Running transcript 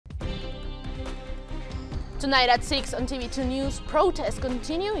Tonight at 6 on TV2 News, protests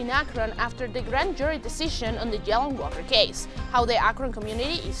continue in Akron after the grand jury decision on the Jaylen Walker case. How the Akron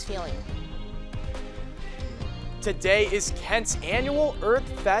community is feeling. Today is Kent's annual Earth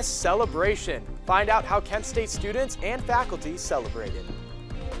Fest celebration. Find out how Kent State students and faculty celebrated.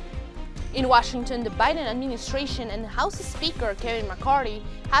 In Washington, the Biden administration and House Speaker Kevin McCarthy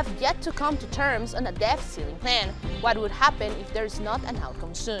have yet to come to terms on a debt ceiling plan. What would happen if there is not an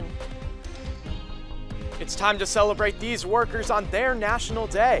outcome soon? It's time to celebrate these workers on their National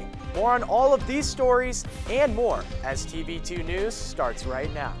Day. More on all of these stories and more as TV2 News starts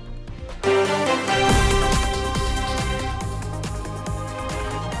right now.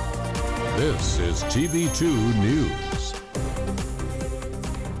 This is TV2 News.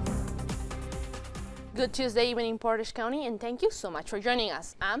 Good Tuesday evening in Portage County, and thank you so much for joining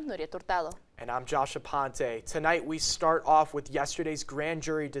us. I'm Nuried Hurtado. And I'm Josh Aponte. Tonight we start off with yesterday's grand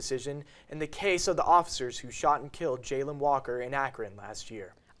jury decision in the case of the officers who shot and killed Jaylen Walker in Akron last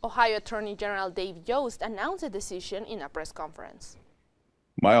year. Ohio Attorney General Dave Yost announced the decision in a press conference.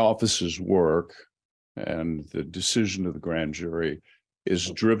 My office's work and the decision of the grand jury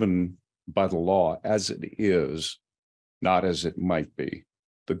is driven by the law as it is, not as it might be.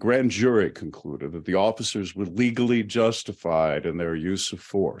 The grand jury concluded that the officers were legally justified in their use of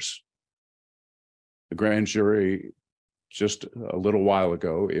force. The grand jury just a little while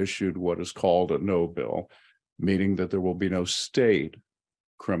ago issued what is called a no bill, meaning that there will be no state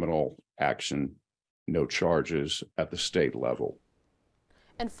criminal action, no charges at the state level.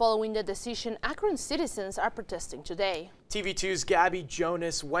 And following the decision, Akron citizens are protesting today. TV2's Gabby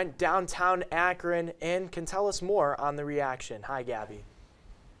Jonas went downtown Akron and can tell us more on the reaction. Hi, Gabby.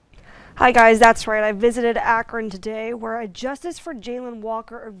 Hi guys, that's right. I visited Akron today where a Justice for Jaylen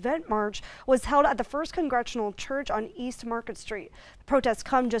Walker event march was held at the First Congressional Church on East Market Street. The protests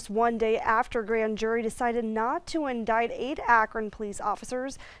come just one day after grand jury decided not to indict 8 Akron police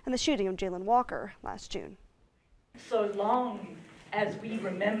officers in the shooting of Jaylen Walker last June. So long as we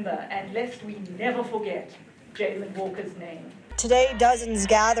remember and lest we never forget Jaylen Walker's name. Today, dozens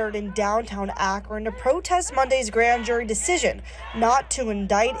gathered in downtown Akron to protest Monday's grand jury decision not to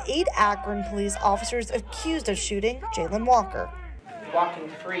indict 8 Akron police officers accused of shooting Jaylen Walker. Walking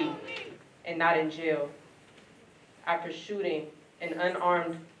free and not in jail after shooting an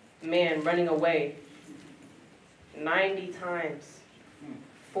unarmed man running away 90 times,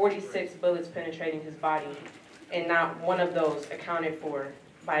 46 bullets penetrating his body, and not one of those accounted for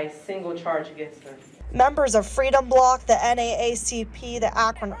by a single charge against him. Members of Freedom Bloc, the NAACP, the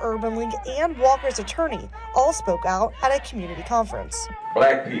Akron Urban League, and Walker's attorney all spoke out at a community conference.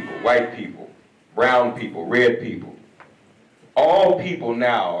 Black people, white people, brown people, red people, all people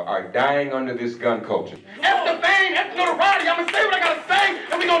now are dying under this gun culture. F the fame, F the notoriety, I'm gonna say what I gotta say,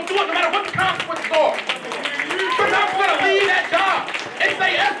 and we're gonna do it no matter what the consequences are. But I'm gonna leave that job and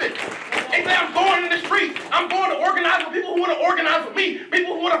say F it. And say I'm going in the streets. I'm going to organize with people who want to organize with me.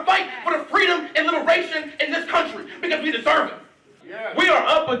 People who want to fight for the freedom and liberation in this country because we deserve it. Yeah. We are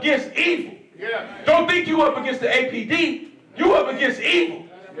up against evil. Yeah. Don't think you up against the APD. You up against evil.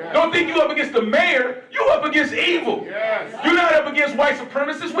 Yeah. Don't think you up against the mayor. You up against evil. Yes. You're not up against white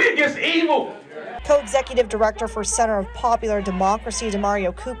supremacists. We against evil. Co-executive director for Center of Popular Democracy,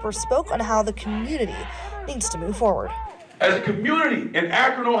 Demario Cooper, spoke on how the community needs to move forward. As a community in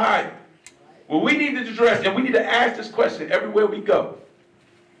Akron, Ohio, what we need to address, and we need to ask this question everywhere we go,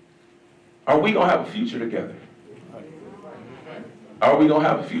 are we going to have a future together? Are we going to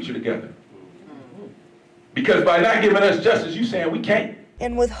have a future together? Because by not giving us justice, you saying we can't.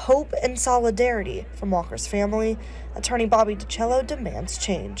 And with hope and solidarity from Walker's family, attorney Bobby DiCello demands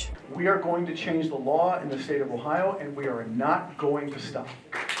change. We are going to change the law in the state of Ohio, and we are not going to stop.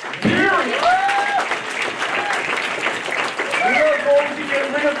 We are going to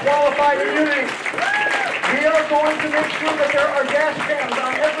get rid of qualified immunity. We are going to make sure that there are gas cams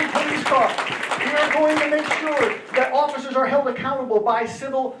on every police car. We are going to make sure that officers are held accountable by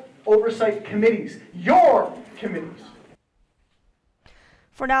civil oversight committees, your committees.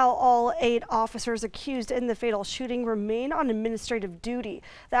 For now, all 8 officers accused in the fatal shooting remain on administrative duty.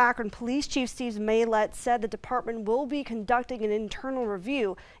 The Akron Police Chief Steve Maylett said the department will be conducting an internal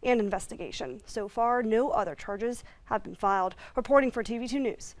review and investigation. So far, no other charges have been filed. Reporting for TV2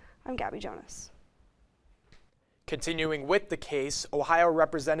 News, I'm Gabby Jonas. Continuing with the case, Ohio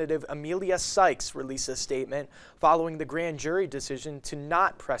Representative Amelia Sykes released a statement following the grand jury decision to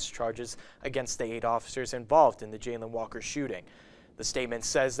not press charges against the 8 officers involved in the Jaylen Walker shooting. The statement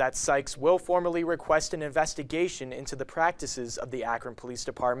says that Sykes will formally request an investigation into the practices of the Akron Police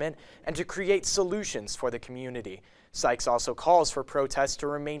Department and to create solutions for the community. Sykes also calls for protests to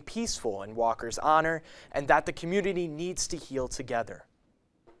remain peaceful in Walker's honor and that the community needs to heal together.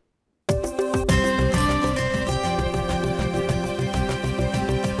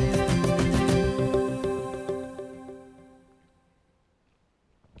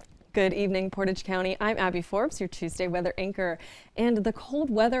 Good evening, Portage County. I'm Abby Forbes, your Tuesday weather anchor, and the cold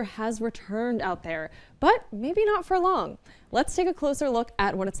weather has returned out there, but maybe not for long. Let's take a closer look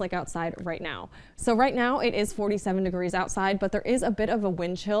at what it's like outside right now. So right now it is 47 degrees outside, but there is a bit of a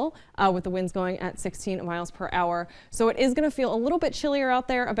wind chill with the winds going at 16 miles per hour. So it is going to feel a little bit chillier out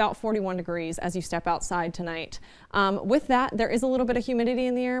there, about 41 degrees as you step outside tonight. With that, there is a little bit of humidity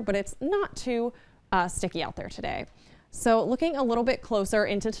in the air, but it's not too sticky out there today. So looking a little bit closer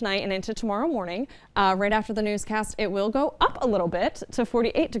into tonight and into tomorrow morning, right after the newscast, it will go up a little bit to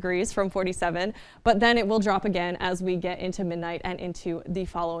 48 degrees from 47, but then it will drop again as we get into midnight and into the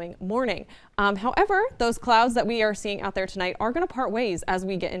following morning. However, those clouds that we are seeing out there tonight are going to part ways as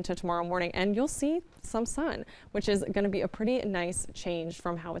we get into tomorrow morning, and you'll see some sun, which is going to be a pretty nice change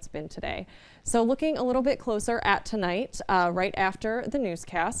from how it's been today. So looking a little bit closer at tonight, right after the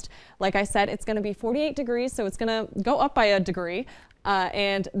newscast, like I said, it's going to be 48 degrees, so it's going to go up by a degree,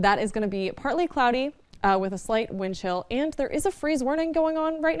 and that is going to be partly cloudy with a slight wind chill, and there is a freeze warning going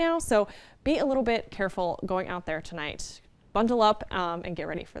on right now, so be a little bit careful going out there tonight. Bundle up and get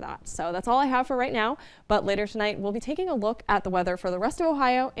ready for that. So that's all I have for right now, but later tonight we'll be taking a look at the weather for the rest of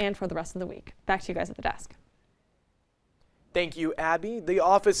Ohio and for the rest of the week. Back to you guys at the desk. Thank you, Abby. The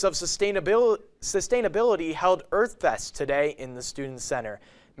Office of Sustainability held Earth Fest today in the Student Center.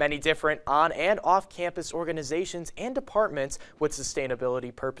 Many different on- and off-campus organizations and departments with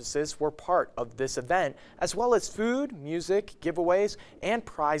sustainability purposes were part of this event, as well as food, music, giveaways, and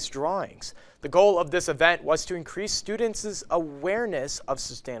prize drawings. The goal of this event was to increase students' awareness of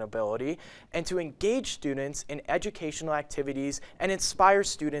sustainability and to engage students in educational activities and inspire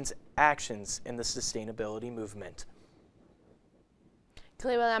students' actions in the sustainability movement.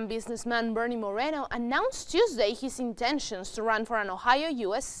 Cleveland businessman Bernie Moreno announced Tuesday his intentions to run for an Ohio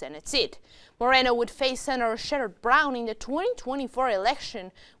U.S. Senate seat. Moreno would face Senator Sherrod Brown in the 2024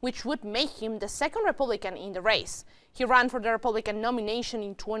 election, which would make him the second Republican in the race. He ran for the Republican nomination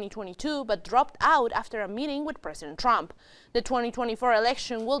in 2022 but dropped out after a meeting with President Trump. The 2024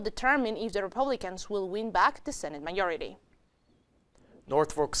 election will determine if the Republicans will win back the Senate majority.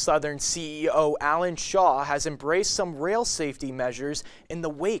 Norfolk Southern CEO Alan Shaw has embraced some rail safety measures in the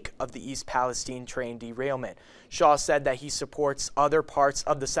wake of the East Palestine train derailment. Shaw said that he supports other parts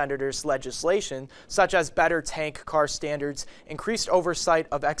of the senator's legislation, such as better tank car standards, increased oversight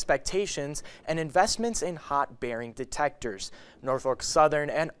of expectations, and investments in hot bearing detectors. Norfolk Southern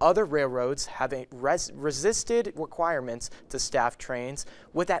and other railroads have resisted requirements to staff trains,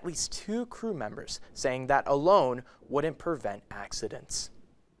 with at least 2 crew members saying that alone wouldn't prevent accidents.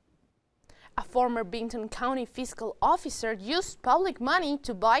 A former Benton County fiscal officer used public money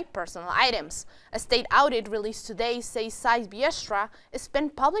to buy personal items. A state audit released today says Cy Biestra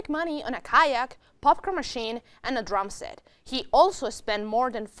spent public money on a kayak, popcorn machine, and a drum set. He also spent more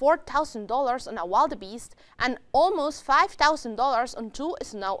than $4,000 on a wildebeest and almost $5,000 on 2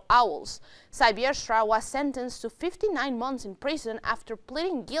 snow owls. Cy Biestra was sentenced to 59 months in prison after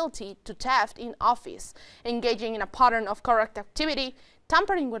pleading guilty to theft in office, engaging in a pattern of corrupt activity,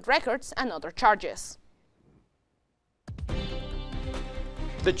 tampering with records, and other charges.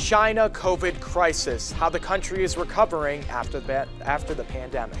 The China COVID crisis, how the country is recovering after the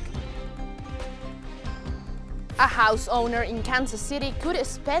pandemic. A house owner in Kansas City could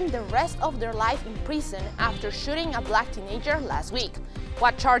spend the rest of their life in prison after shooting a black teenager last week.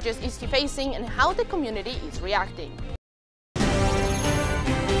 What charges is he facing and how the community is reacting?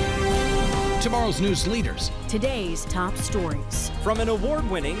 Tomorrow's news leaders. Today's top stories. From an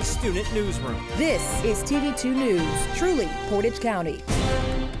award-winning student newsroom. This is TV2 News, truly Portage County.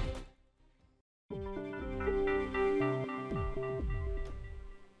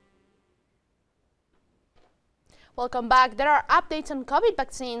 Welcome back. There are updates on COVID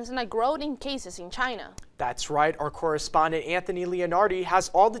vaccines and a growth in cases in China. That's right. Our correspondent Anthony Leonardi has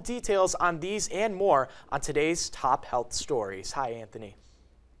all the details on these and more on today's top health stories. Hi, Anthony.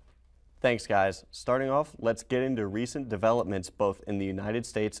 Thanks, guys. Starting off, let's get into recent developments both in the United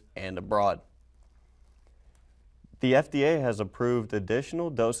States and abroad. The FDA has approved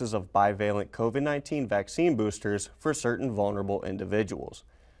additional doses of bivalent COVID-19 vaccine boosters for certain vulnerable individuals.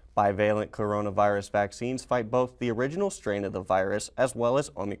 Bivalent coronavirus vaccines fight both the original strain of the virus as well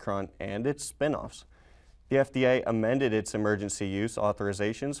as Omicron and its spin-offs. The FDA amended its emergency use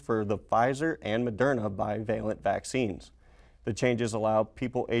authorizations for the Pfizer and Moderna bivalent vaccines. The changes allow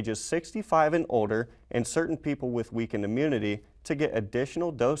people ages 65 and older and certain people with weakened immunity to get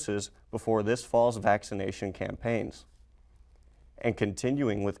additional doses before this fall's vaccination campaigns. And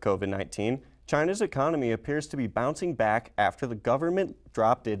continuing with COVID-19, China's economy appears to be bouncing back after the government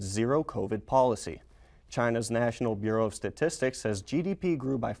dropped its zero-COVID policy. China's National Bureau of Statistics says GDP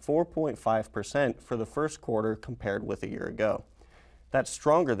grew by 4.5% for the first quarter compared with a year ago. That's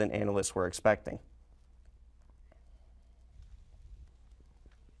stronger than analysts were expecting.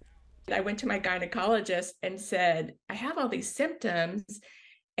 I went to my gynecologist and said, I have all these symptoms.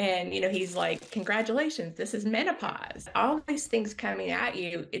 And, he's like, congratulations, this is menopause. All these things coming at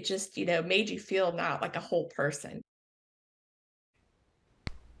you, it just, made you feel not like a whole person.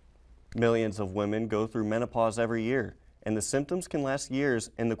 Millions of women go through menopause every year, and the symptoms can last years,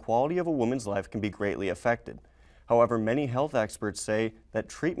 and the quality of a woman's life can be greatly affected. However, many health experts say that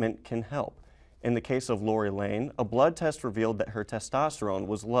treatment can help. In the case of Lori Lane, a blood test revealed that her testosterone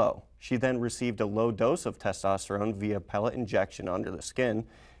was low. She then received a low dose of testosterone via pellet injection under the skin,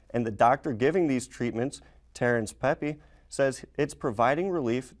 and the doctor giving these treatments, Terrence Pepe, says it's providing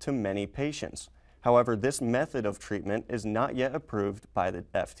relief to many patients. However, this method of treatment is not yet approved by the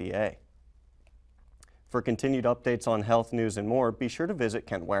FDA. For continued updates on health news and more, be sure to visit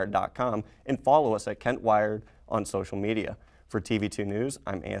KentWired.com and follow us at KentWired on social media. For TV2 News,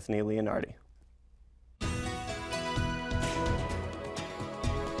 I'm Anthony Leonardi.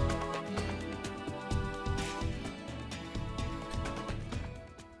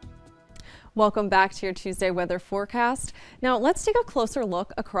 Welcome back to your Tuesday weather forecast. Now let's take a closer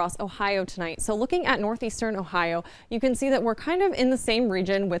look across Ohio tonight. So looking at northeastern Ohio, you can see that we're kind of in the same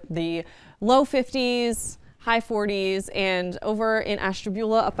region with the low 50s, high 40s, and over in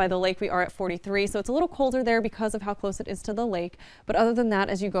Ashtabula up by the lake we are at 43. So it's a little colder there because of how close it is to the lake. But other than that,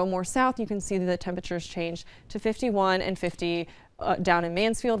 as you go more south, you can see that the temperatures change to 51 and 50 down in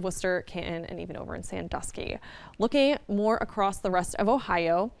Mansfield, Worcester, Canton, and even over in Sandusky. Looking more across the rest of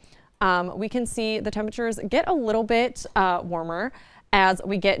Ohio, we can see the temperatures get a little bit warmer as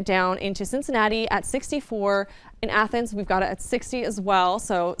we get down into Cincinnati at 64. In Athens, we've got it at 60 as well,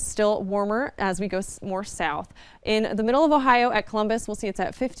 so still warmer as we go more south. In the middle of Ohio at Columbus, we'll see it's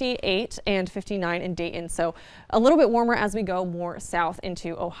at 58 and 59 in Dayton, so a little bit warmer as we go more south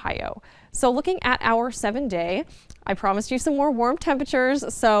into Ohio. So looking at our 7-day, I promised you some more warm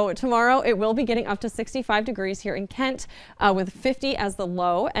temperatures. So tomorrow it will be getting up to 65 degrees here in Kent with 50 as the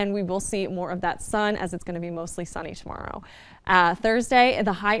low, and we will see more of that sun as it's going to be mostly sunny tomorrow. Thursday,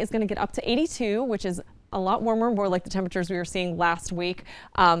 the high is going to get up to 82, which is a lot warmer, more like the temperatures we were seeing last week.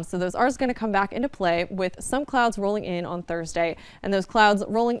 So those are going to come back into play with some clouds rolling in on Thursday, and those clouds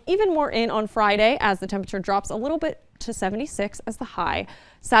rolling even more in on Friday as the temperature drops a little bit to 76 as the high.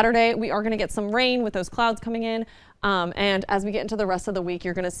 Saturday, we are going to get some rain with those clouds coming in. And as we get into the rest of the week,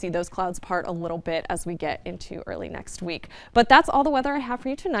 you're going to see those clouds part a little bit as we get into early next week. But that's all the weather I have for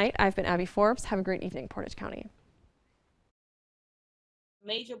you tonight. I've been Abby Forbes. Have a great evening, Portage County.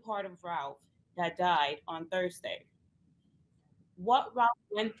 Major part of Ralph that died on Thursday. What Ralph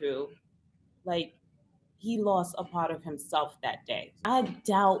went through, he lost a part of himself that day. I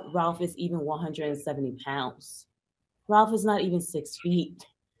doubt Ralph is even 170 pounds. Ralph is not even 6 feet.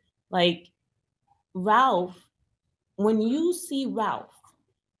 Ralph, when you see Ralph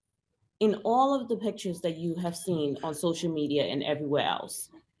in all of the pictures that you have seen on social media and everywhere else,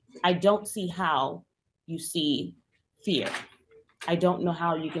 I don't see how you see fear. I don't know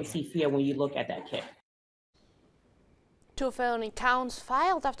how you can see fear when you look at that kid. 2 felony counts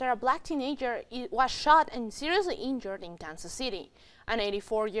filed after a black teenager was shot and seriously injured in Kansas City. An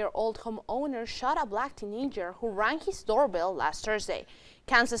 84-year-old homeowner shot a black teenager who rang his doorbell last Thursday.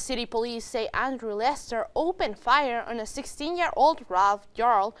 Kansas City police say Andrew Lester opened fire on a 16-year-old Ralph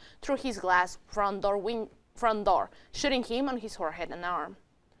Jarl through his glass front door, shooting him on his forehead and arm.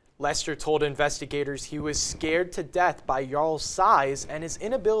 Lester told investigators he was scared to death by Jarl's size and his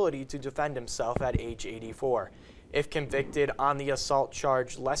inability to defend himself at age 84. If convicted on the assault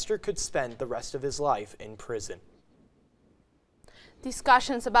charge, Lester could spend the rest of his life in prison.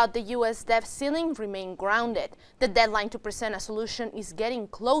 Discussions about the U.S. debt ceiling remain grounded. The deadline to present a solution is getting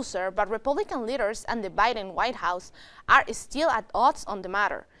closer, but Republican leaders and the Biden White House are still at odds on the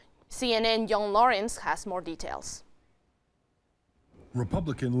matter. CNN John Lawrence has more details.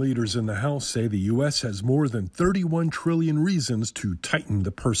 Republican leaders in the House say the U.S. has more than 31 trillion reasons to tighten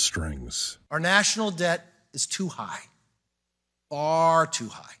the purse strings. Our national debt is too high, far too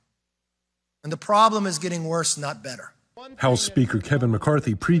high. And the problem is getting worse, not better. House Speaker Kevin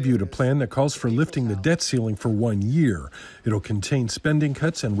McCarthy previewed a plan that calls for lifting the debt ceiling for 1 year. It'll contain spending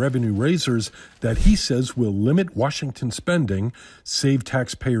cuts and revenue raisers that he says will limit Washington spending, save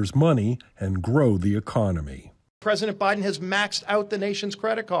taxpayers money, and grow the economy. President Biden has maxed out the nation's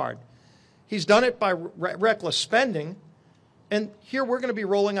credit card. He's done it by reckless spending, and here we're going to be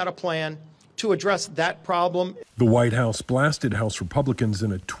rolling out a plan to address that problem. The White House blasted House Republicans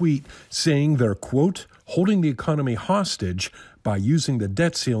in a tweet saying they're, quote, holding the economy hostage by using the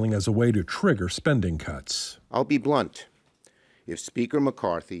debt ceiling as a way to trigger spending cuts. I'll be blunt. If Speaker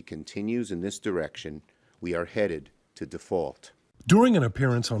McCarthy continues in this direction, we are headed to default. During an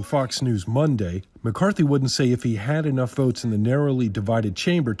appearance on Fox News Monday, McCarthy wouldn't say if he had enough votes in the narrowly divided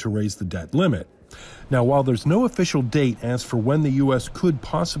chamber to raise the debt limit. Now, while there's no official date as for when the U.S. could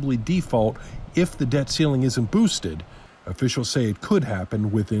possibly default if the debt ceiling isn't boosted, officials say it could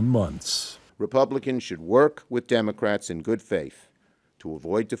happen within months. Republicans should work with Democrats in good faith to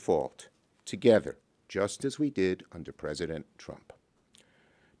avoid default together, just as we did under President Trump.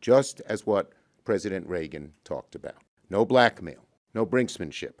 Just as what President Reagan talked about. No blackmail, no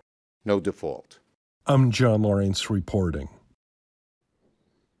brinksmanship, no default. I'm John Lawrence reporting.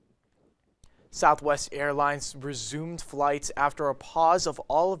 Southwest Airlines resumed flights after a pause of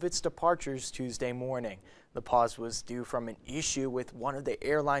all of its departures Tuesday morning. The pause was due from an issue with one of the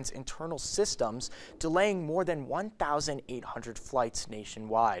airline's internal systems, delaying more than 1,800 flights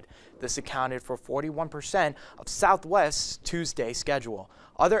nationwide. This accounted for 41% of Southwest's Tuesday schedule.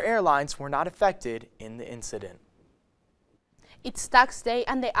 Other airlines were not affected in the incident. It's tax day,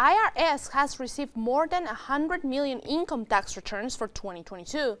 and the IRS has received more than 100 million income tax returns for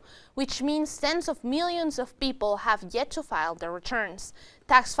 2022, which means tens of millions of people have yet to file their returns.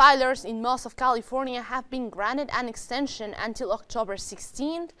 Tax filers in most of California have been granted an extension until October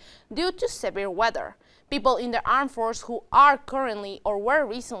 16th due to severe weather. People in the armed force who are currently or were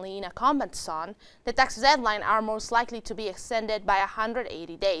recently in a combat zone, the tax deadline are most likely to be extended by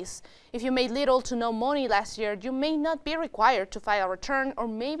 180 days. If you made little to no money last year, you may not be required to file a return or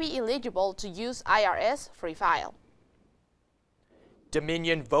may be eligible to use IRS Free File.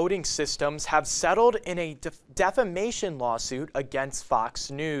 Dominion Voting Systems have settled in a defamation lawsuit against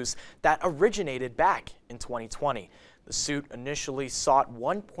Fox News that originated back in 2020. The suit initially sought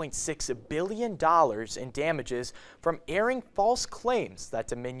 $1.6 billion in damages from airing false claims that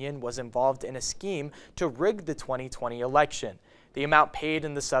Dominion was involved in a scheme to rig the 2020 election. The amount paid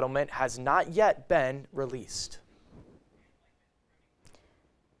in the settlement has not yet been released.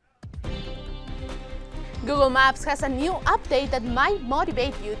 Google Maps has a new update that might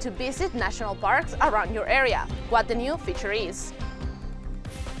motivate you to visit national parks around your area. What the new feature is.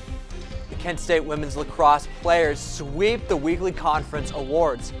 Kent State women's lacrosse players sweep the weekly conference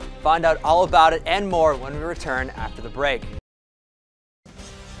awards. Find out all about it and more when we return after the break.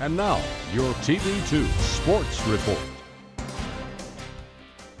 And now, your TV2 Sports Report.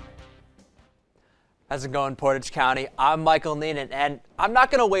 How's it going, Portage County? I'm Michael Neenan, and I'm not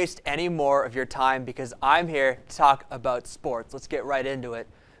going to waste any more of your time because I'm here to talk about sports. Let's get right into it.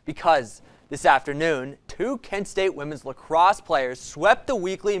 Because this afternoon, 2 Kent State women's lacrosse players swept the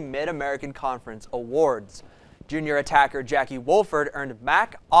weekly Mid-American Conference Awards. Junior attacker Jackie Wolford earned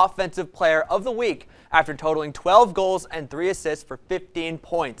MAC Offensive Player of the Week after totaling 12 goals and 3 assists for 15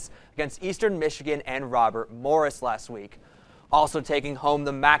 points against Eastern Michigan and Robert Morris last week. Also taking home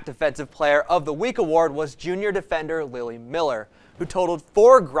the MAC Defensive Player of the Week award was junior defender Lily Miller, who totaled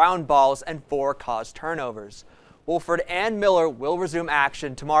 4 ground balls and 4 caused turnovers. Wolford and Miller will resume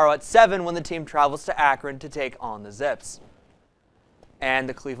action tomorrow at 7 when the team travels to Akron to take on the Zips. And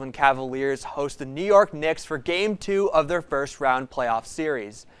the Cleveland Cavaliers host the New York Knicks for Game 2 of their first-round playoff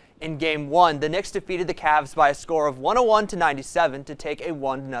series. In Game 1, the Knicks defeated the Cavs by a score of 101-97 to take a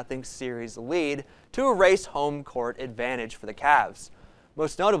 1-0 series lead to erase home court advantage for the Cavs.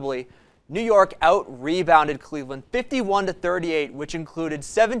 Most notably, New York out-rebounded Cleveland 51-38, which included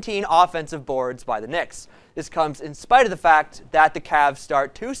 17 offensive boards by the Knicks. This comes in spite of the fact that the Cavs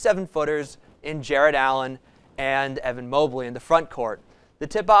start 2 7-footers in Jarrett Allen and Evan Mobley in the front court. The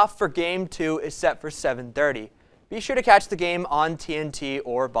tip-off for Game 2 is set for 7:30. Be sure to catch the game on TNT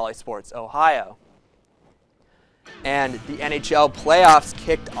or Bally Sports Ohio. And the NHL playoffs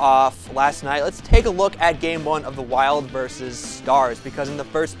kicked off last night. Let's take a look at Game 1 of the Wild versus Stars, because in the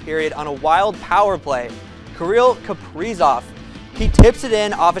first period on a Wild power play, Kirill Kaprizov, he tips it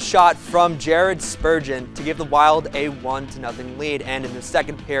in off a shot from Jared Spurgeon to give the Wild a 1-0 lead. And in the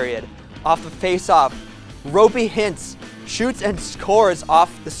second period, off the face-off, Ropey Hintz shoots and scores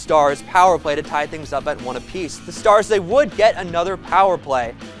off the Stars' power play to tie things up at 1 apiece. The Stars, they would get another power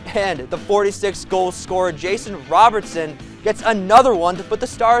play, and the 46-goal scorer Jason Robertson gets another one to put the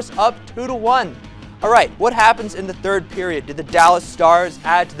Stars up 2-1. All right, what happens in the third period? Did the Dallas Stars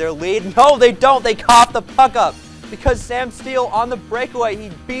add to their lead? No, they don't. They cough the puck up because Sam Steele on the breakaway, he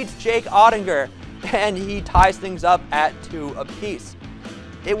beats Jake Ottinger, and he ties things up at 2 apiece.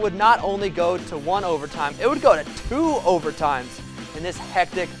 It would not only go to 1 overtime, it would go to 2 overtimes. In this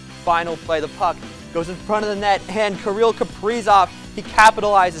hectic final play, the puck goes in front of the net, and Kirill Kaprizov, he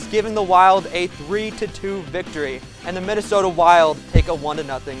capitalizes, giving the Wild a 3-2 victory, and the Minnesota Wild take a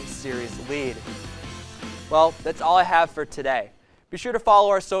 1-0 series lead. Well, that's all I have for today. Be sure to follow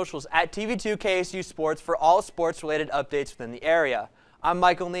our socials at TV2 KSU Sports for all sports-related updates within the area. I'm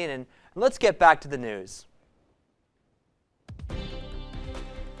Michael Neenan, and let's get back to the news.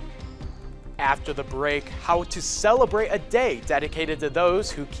 After the break, how to celebrate a day dedicated to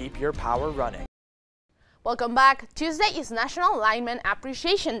those who keep your power running. Welcome back. Tuesday is National Lineman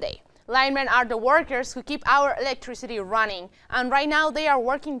Appreciation Day. Linemen are the workers who keep our electricity running, and right now they are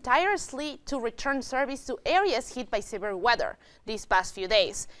working tirelessly to return service to areas hit by severe weather these past few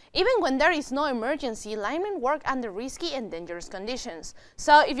days. Even when there is no emergency, linemen work under risky and dangerous conditions.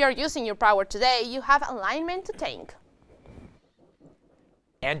 So if you're using your power today, you have a lineman to thank.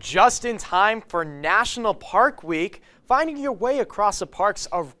 And just in time for National Park Week, finding your way across the parks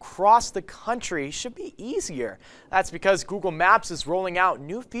across the country should be easier. That's because Google Maps is rolling out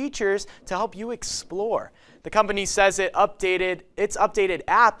new features to help you explore. The company says its updated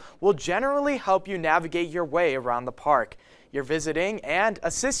app will generally help you navigate your way around the park you're visiting and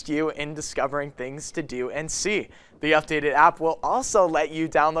assist you in discovering things to do and see. The updated app will also let you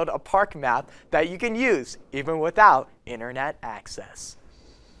download a park map that you can use even without internet access.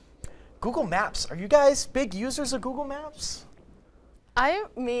 Google Maps. Are you guys big users of Google Maps? I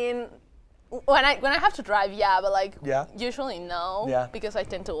mean, when I have to drive, yeah, but like usually no, Yeah. because I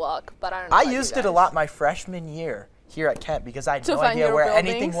tend to walk. But I don't know. I used it a lot my freshman year here at Kent because I had no idea where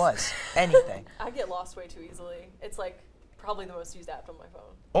anything was. Anything. I get lost way too easily. It's like probably the most used app on my phone.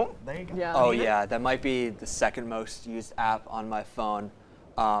 Oh, there you go. Yeah. Oh yeah, that might be the second most used app on my phone.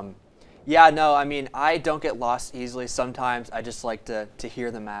 Yeah, no, I mean, I don't get lost easily. Sometimes I just like to hear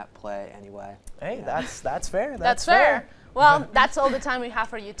the map play anyway. Hey, that's fair. That's fair. Well, that's all the time we have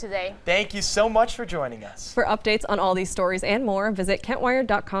for you today. Thank you so much for joining us. For updates on all these stories and more, visit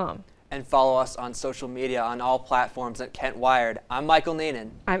KentWired.com. And follow us on social media on all platforms at Kent Wired. I'm Michael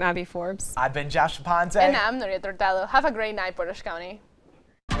Neenan. I'm Abby Forbes. I've been Josh Aponte. And I'm Nuried. Have a great night, Portage County.